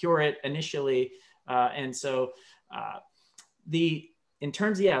cure it initially. And so in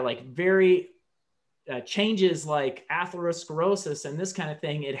terms of, like very changes like atherosclerosis and this kind of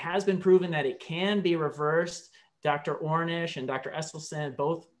thing, it has been proven that it can be reversed. Dr. Ornish and Dr. Esselstyn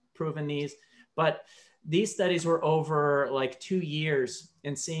both proven these, but these studies were over like 2 years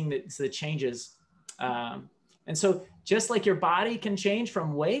and seeing the changes. And so just like your body can change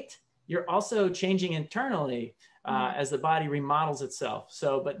from weight, you're also changing internally as the body remodels itself.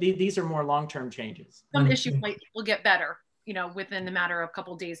 So, but these are more long-term changes. Some issues will get better, within the matter of a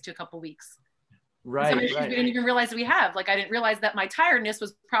couple of days to a couple of weeks. Right. Some issues we didn't even realize we have. Like I didn't realize that my tiredness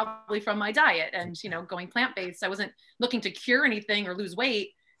was probably from my diet and, going plant-based. I wasn't looking to cure anything or lose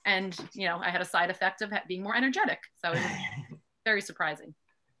weight. And, I had a side effect of being more energetic. So it was very surprising.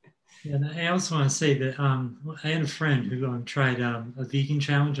 Yeah, and I also want to say that I had a friend who tried a vegan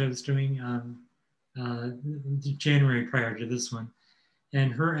challenge I was doing January prior to this one.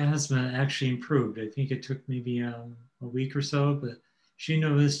 And her asthma actually improved. I think it took maybe a week or so, but she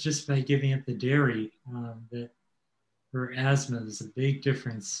noticed just by giving up the dairy that her asthma was a big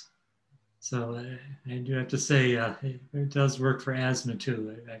difference. So I do have to say it does work for asthma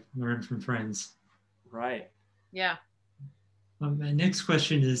too. I've learned from friends. Right. Yeah. My next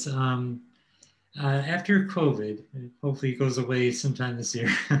question is, after COVID, hopefully it goes away sometime this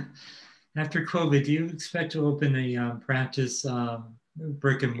year. After COVID, do you expect to open a practice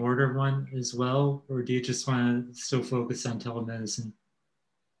brick and mortar one as well, or do you just want to still focus on telemedicine?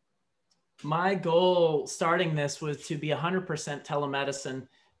 My goal starting this was to be 100% telemedicine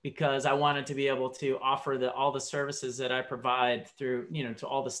because I wanted to be able to offer all the services that I provide through, to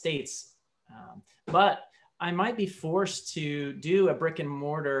all the states. But I might be forced to do a brick and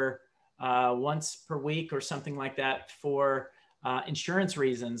mortar once per week or something like that for insurance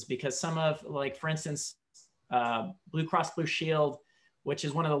reasons, because some of, like, for instance, Blue Cross Blue Shield, which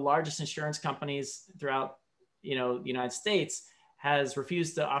is one of the largest insurance companies throughout, the United States, has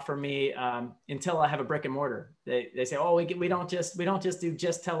refused to offer me until I have a brick and mortar. They say, oh, we don't just do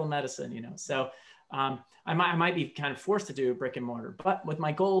just telemedicine, So I might be kind of forced to do a brick and mortar, but with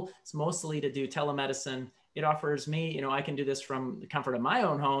my goal, it's mostly to do telemedicine. It offers me, I can do this from the comfort of my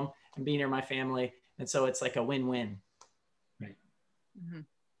own home and be near my family. And so it's like a win-win. Right. Mm-hmm.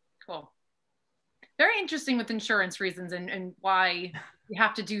 Cool. Very interesting with insurance reasons and why you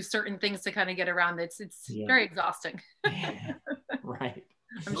have to do certain things to kind of get around it. It's very exhausting. Right.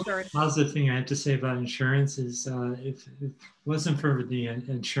 I'm sure. The positive thing I have to say about insurance is if it wasn't for the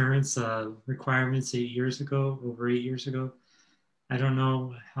insurance requirements over 8 years ago, I don't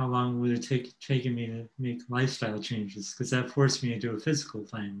know how long it would have taken me to make lifestyle changes, because that forced me to do a physical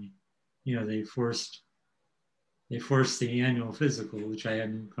finally. They forced the annual physical, which I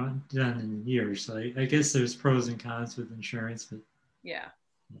hadn't done in years. So I guess there's pros and cons with insurance, but yeah,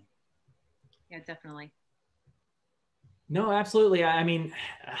 definitely. No, absolutely. I mean,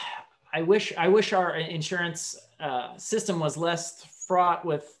 I wish our insurance system was less fraught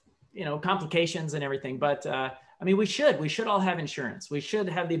with, complications and everything. But I mean, we should all have insurance. We should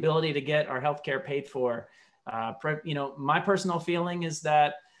have the ability to get our healthcare paid for. My personal feeling is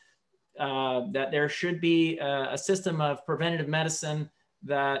that there should be a system of preventative medicine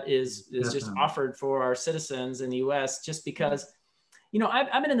that is just offered for our citizens in the U.S. Just because,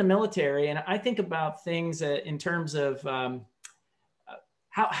 I've been in the military, and I think about things in terms of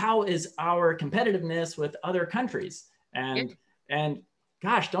how is our competitiveness with other countries, and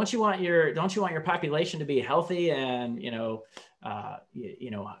gosh, don't you want your population to be healthy and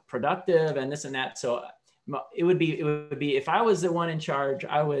productive and this and that? So it would be if I was the one in charge,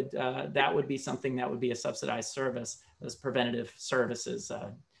 I would that would be something that would be a subsidized service, those preventative services.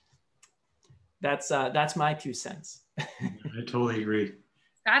 That's my 2 cents. I totally agree.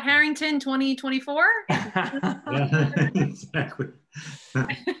 Scott Harrington, 2024. Yeah, exactly. All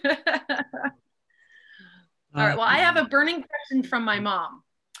right. Well, I have a burning question from my mom.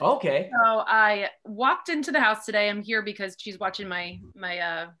 Okay. So I walked into the house today. I'm here because she's watching my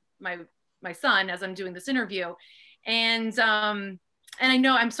son as I'm doing this interview, and I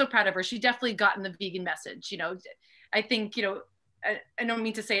know I'm so proud of her. She definitely gotten the vegan message. I think I don't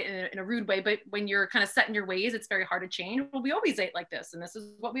mean to say it in a rude way, but when you're kind of set in your ways, it's very hard to change. Well, we always ate like this, and this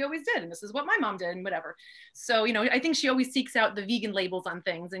is what we always did, and this is what my mom did, and whatever. So, I think she always seeks out the vegan labels on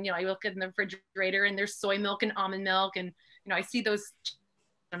things. And, I look in the refrigerator and there's soy milk and almond milk. And, I see those.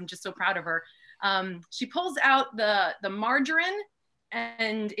 I'm just so proud of her. She pulls out the margarine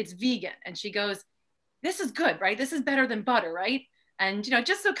and it's vegan. And she goes, this is good, right? This is better than butter, right? And,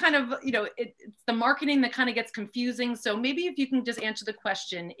 just so kind of, it's the marketing that kind of gets confusing. So maybe if you can just answer the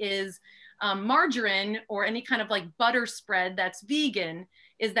question, is margarine or any kind of like butter spread that's vegan,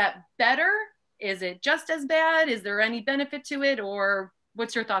 is that better? Is it just as bad? Is there any benefit to it? Or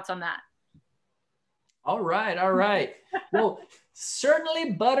what's your thoughts on that? All right. All right. Well,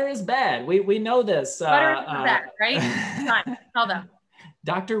 certainly butter is bad. We know this. Butter is bad, right? Fine. Tell them.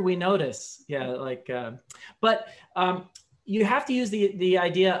 Doctor, we notice. Yeah. But you have to use the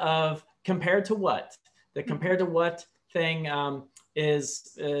idea of compared to what. The compared to what thing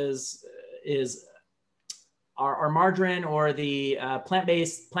is our margarine or the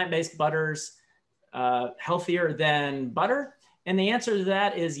plant-based butters healthier than butter? And the answer to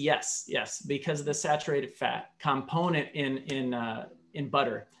that is yes, because of the saturated fat component in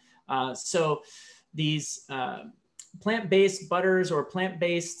butter. So these plant-based butters or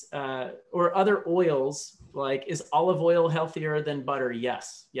plant-based or other oils, like, is olive oil healthier than butter?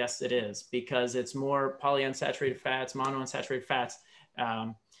 Yes, it is, because it's more polyunsaturated fats, monounsaturated fats.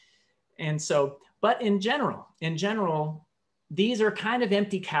 And so, but in general, these are kind of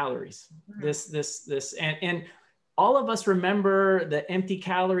empty calories. And all of us remember the empty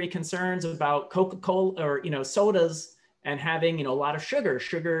calorie concerns about Coca-Cola or, sodas and having, a lot of sugar.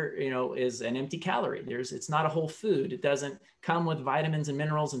 Sugar, is an empty calorie. It's not a whole food. It doesn't come with vitamins and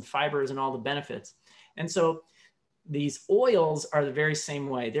minerals and fibers and all the benefits. And so these oils are the very same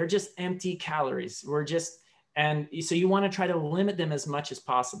way. They're just empty calories. And so you want to try to limit them as much as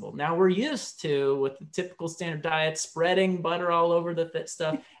possible. Now we're used to, with the typical standard diet, spreading butter all over the fit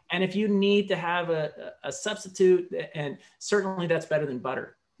stuff. And if you need to have a substitute, and certainly that's better than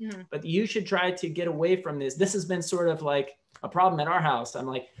butter. Mm-hmm. But you should try to get away from this. This has been sort of like a problem at our house. I'm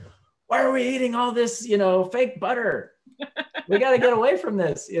like, why are we eating all this, fake butter? We got to get away from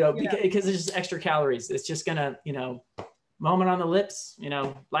this, because it's just extra calories. It's just gonna, moment on the lips,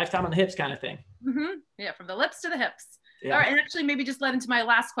 lifetime on the hips kind of thing. Mm-hmm. Yeah, from the lips to the hips. Yeah. All right, and actually maybe just led into my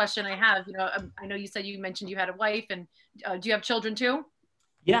last question I have. I know you mentioned you had a wife, and do you have children too?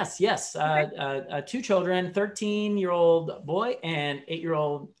 Yes. Okay. 2 children, 13-year-old boy and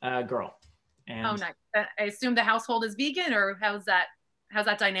 8-year-old girl. And oh, nice. I assume the household is vegan, or how's that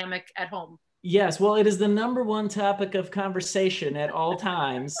dynamic at home? Yes, well, it is the number one topic of conversation at all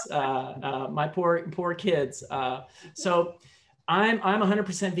times. My poor kids. So I'm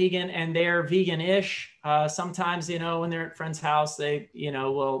 100% vegan, and they're vegan-ish. Sometimes, when they're at a friend's house, they,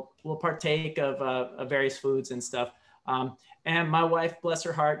 will partake of various foods and stuff. And my wife, bless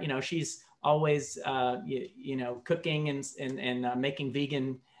her heart, she's always, cooking and making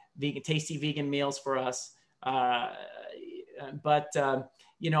vegan, tasty vegan meals for us. But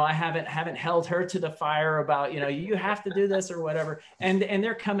I haven't held her to the fire about, you have to do this or whatever. And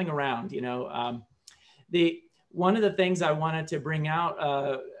they're coming around, one of the things I wanted to bring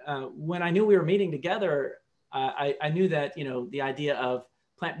out when I knew we were meeting together, I knew that, the idea of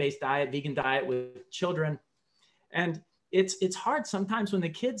plant-based diet, vegan diet with children. And it's hard sometimes when the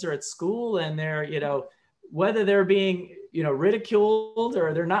kids are at school and they're, whether they're being, ridiculed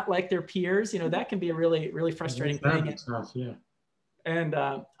or they're not like their peers, that can be a really, really frustrating thing. Tough, yeah. And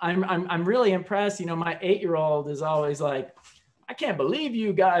I'm really impressed. My 8-year-old is always like, I can't believe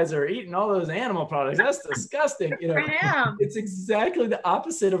you guys are eating all those animal products. That's disgusting. I am. It's exactly the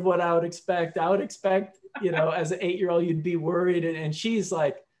opposite of what I would expect. I would expect, as an 8-year-old, you'd be worried. And she's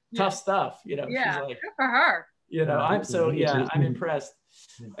like, tough stuff. Yeah, she's like, good for her. I'm impressed.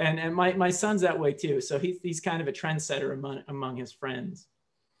 And my son's that way too. So he's kind of a trendsetter among his friends.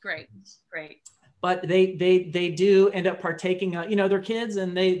 Great. But they do end up partaking, they're kids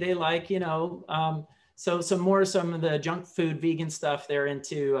and they like, so some of the junk food, vegan stuff they're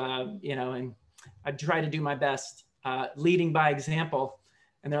into, and I try to do my best, leading by example.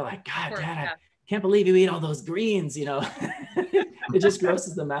 And they're like, God, Dad, I can't believe you eat all those greens, It just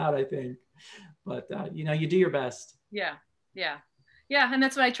grosses them out, I think. But, you do your best. Yeah. And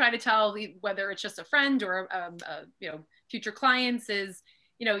that's what I try to tell, whether it's just a friend or, future clients is,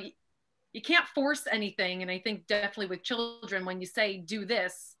 you can't force anything. And I think definitely with children, when you say, do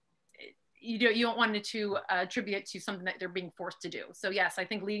this, you don't want it to attribute it to something that they're being forced to do. So yes, I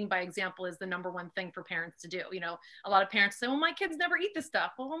think leading by example is the number one thing for parents to do. You know, a lot of parents say, well, my kids never eat this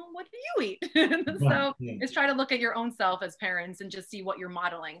stuff. Well, what do you eat? So it's try to look at your own self as parents and just see what you're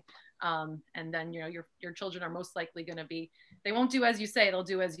modeling. And then, you know, your children are most likely going to be, they won't do as you say, they'll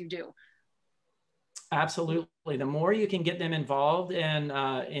do as you do. Absolutely. The more you can get them involved in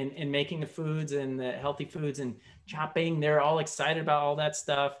making the foods and the healthy foods and chopping, they're all excited about all that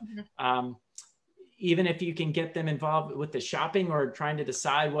stuff. Mm-hmm. Even if you can get them involved with the shopping or trying to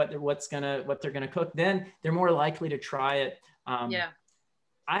decide what they're gonna cook, then they're more likely to try it.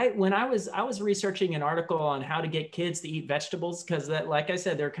 When I was researching an article on how to get kids to eat vegetables, because that, like I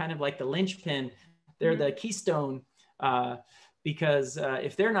said, they're kind of like the linchpin, they're mm-hmm. the keystone. Because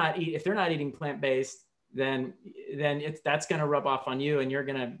if they're not eating plant-based, then that's going to rub off on you, and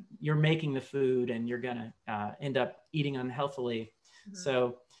you're making the food, and you're going to end up eating unhealthily. Mm-hmm.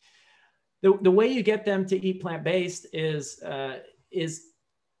 So the way you get them to eat plant-based is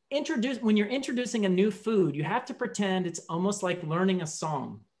when you're introducing a new food, you have to pretend it's almost like learning a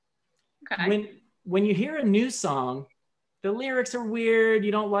song. Okay. When you hear a new song, the lyrics are weird,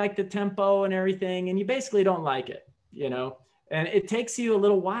 you don't like the tempo and everything, and you basically don't like it, you know. And it takes you a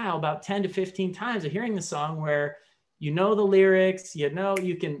little while, about 10 to 15 times of hearing the song, where you know the lyrics, you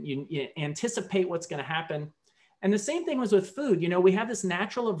anticipate what's going to happen. And the same thing was with food. You know, we have this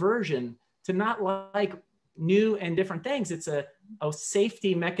natural aversion to not like new and different things. It's a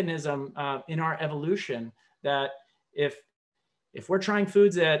safety mechanism in our evolution, that if we're trying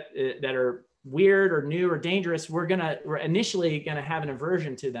foods that are weird or new or dangerous, we're initially gonna have an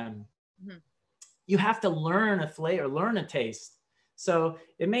aversion to them. Mm-hmm. You have to learn a flavor, learn a taste. So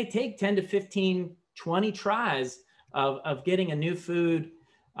it may take 10 to 15, 20 tries of getting a new food,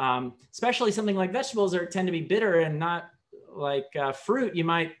 especially something like vegetables that tend to be bitter and not like fruit you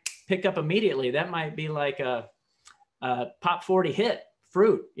might pick up immediately. That might be like a Pop 40 hit,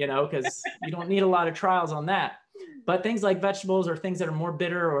 fruit, you know, because you don't need a lot of trials on that. But things like vegetables or things that are more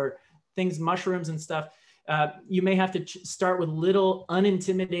bitter, or things, mushrooms and stuff, you may have to start with little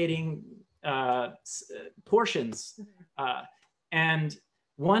unintimidating portions. And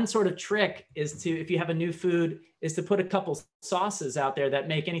one sort of trick is if you have a new food, is to put a couple sauces out there that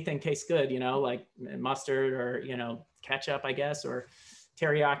make anything taste good, you know, like mustard or, you know, ketchup, I guess, or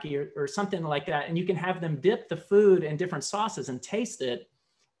teriyaki or something like that. And you can have them dip the food in different sauces and taste it,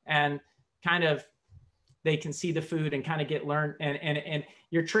 and kind of, they can see the food and kind of and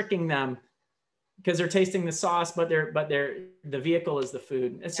you're tricking them because they're tasting the sauce, but the vehicle is the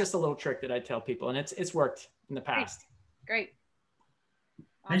food. It's just a little trick that I tell people, and it's worked in the past. Great.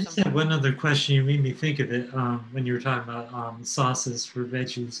 Awesome. I just have one other question. You made me think of it when you were talking about sauces for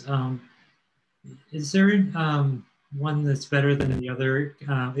veggies. Is there one that's better than the other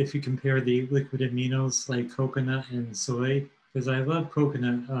if you compare the liquid aminos like coconut and soy? Because I love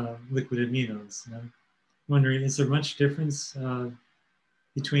coconut liquid aminos. And I'm wondering, is there much difference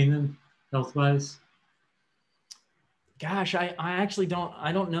between them health-wise? Gosh, I actually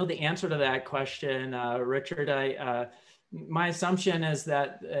don't know the answer to that question, Richard. My assumption is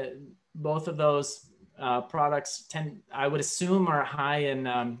that both of those products I would assume, are high in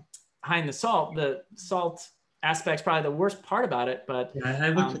the salt. The salt aspect's probably the worst part about it, but yeah, I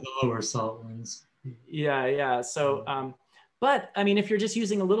looked at the lower salt ones. Yeah. So, but I mean, if you're just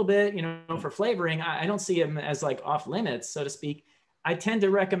using a little bit, you know, for flavoring, I don't see them as like off limits, so to speak. I tend to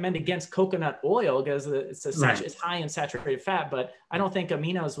recommend against coconut oil because it's high in saturated fat, but I don't think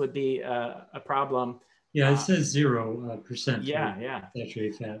aminos would be a problem. Yeah, it says 0%. Yeah.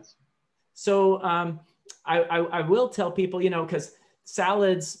 Saturated fats. So I will tell people, you know, because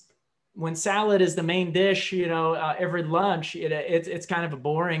when salad is the main dish, you know, every lunch, it's kind of a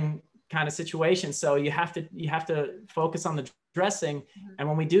boring kind of situation. So you have to focus on the dressing. Mm-hmm. And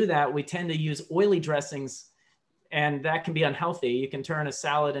when we do that, we tend to use oily dressings, and that can be unhealthy. You can turn a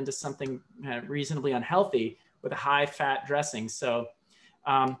salad into something reasonably unhealthy with a high fat dressing. So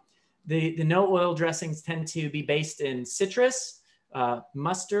the no oil dressings tend to be based in citrus,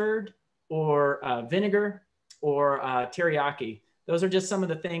 mustard, or vinegar, or teriyaki. Those are just some of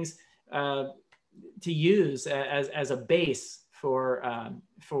the things to use as a base for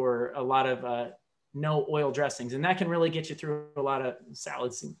a lot of no oil dressings. And that can really get you through a lot of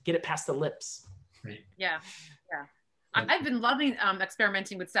salads and get it past the lips. Right. Yeah. I've been loving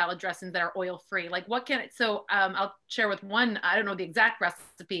experimenting with salad dressings that are oil-free. Like I'll share with one, I don't know the exact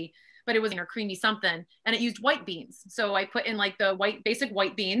recipe, but it was creamy something, and it used white beans. So I put in like the basic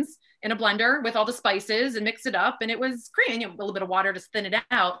white beans in a blender with all the spices and mixed it up, and it was creamy, and a little bit of water to thin it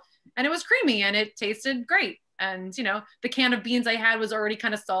out. And it was creamy and it tasted great. And, you know, the can of beans I had was already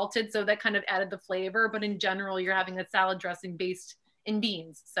kind of salted, so that kind of added the flavor. But in general, you're having a salad dressing based in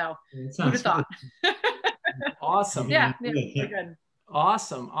beans. So who'd have thought? Awesome. Yeah, good.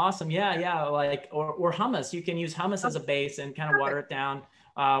 Awesome. Awesome. Yeah. Yeah. Like, or hummus. You can use hummus as a base and kind of water it down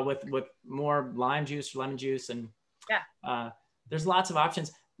with more lime juice or lemon juice. And there's lots of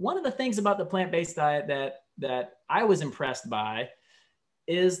options. One of the things about the plant-based diet that I was impressed by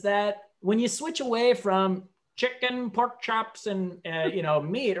is that when you switch away from chicken, pork chops, and you know,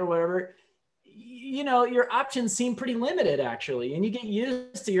 meat or whatever, you know, your options seem pretty limited actually, and you get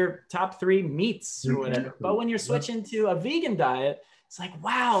used to your top 3 meats or whatever. But when you're switching to a vegan diet, it's like,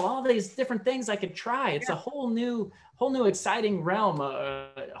 wow, all these different things I could try. It's a whole new exciting realm, a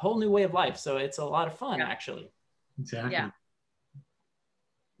whole new way of life. So it's a lot of fun actually. Exactly.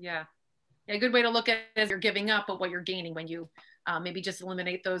 Yeah. A good way to look at it is you're giving up but what you're gaining when you maybe just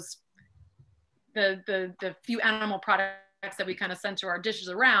eliminate those the few animal products that we kind of send to our dishes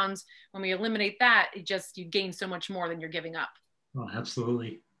around. When we eliminate that, you gain so much more than you're giving up. Oh,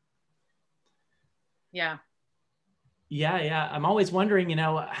 absolutely. Yeah. I'm always wondering, you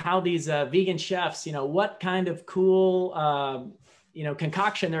know, how these vegan chefs, you know, what kind of cool you know,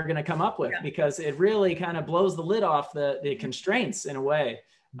 concoction they're going to come up with, because it really kind of blows the lid off the constraints in a way.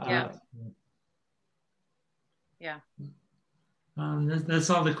 That's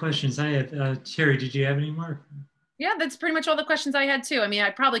all the questions I have. Terry, did you have any more? Yeah, that's pretty much all the questions I had too. I mean, I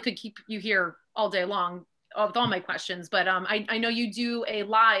probably could keep you here all day long with all my questions, but I know you do a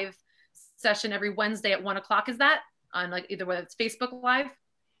live session every Wednesday at 1 o'clock. Is that on like either whether it's Facebook Live?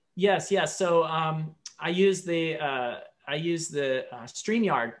 Yes. So I use the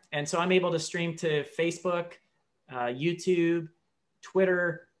StreamYard, and so I'm able to stream to Facebook, YouTube,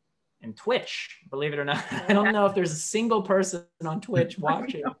 Twitter, and Twitch. Believe it or not, I don't know if there's a single person on Twitch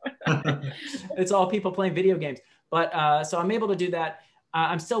watching. It's all people playing video games. But so I'm able to do that.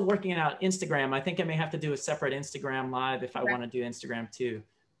 I'm still working out Instagram. I think I may have to do a separate Instagram live if I want to do Instagram too.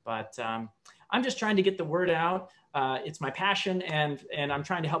 But I'm just trying to get the word out. It's my passion, and I'm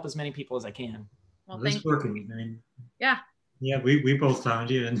trying to help as many people as I can. Well, it's working. I mean, yeah, we both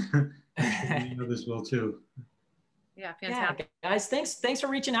found you, and others will too. Yeah, fantastic. Yeah, guys, thanks for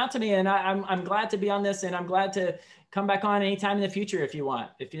reaching out to me, and I'm glad to be on this, and I'm glad to come back on anytime in the future if you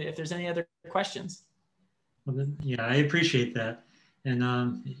want, if there's any other questions. Well, then, yeah, I appreciate that, and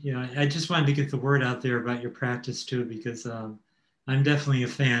you know, I just wanted to get the word out there about your practice too, because I'm definitely a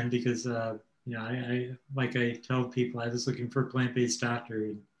fan, because you know, I like I tell people, I was looking for a plant-based doctor,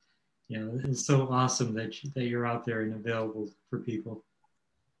 and you know, it's so awesome that you're out there and available for people.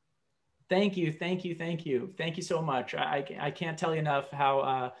 Thank you so much. I can't tell you enough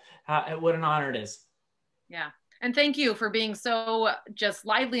how what an honor it is. Yeah, and thank you for being so just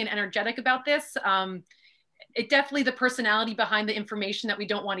lively and energetic about this. It definitely, the personality behind the information that we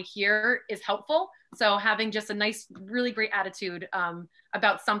don't want to hear is helpful. So having just a nice, really great attitude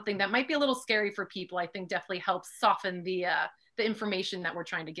about something that might be a little scary for people, I think definitely helps soften the information that we're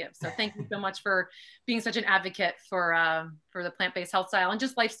trying to give. So thank you so much for being such an advocate for the plant-based health style and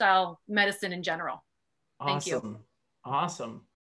just lifestyle medicine in general. Thank you. Awesome.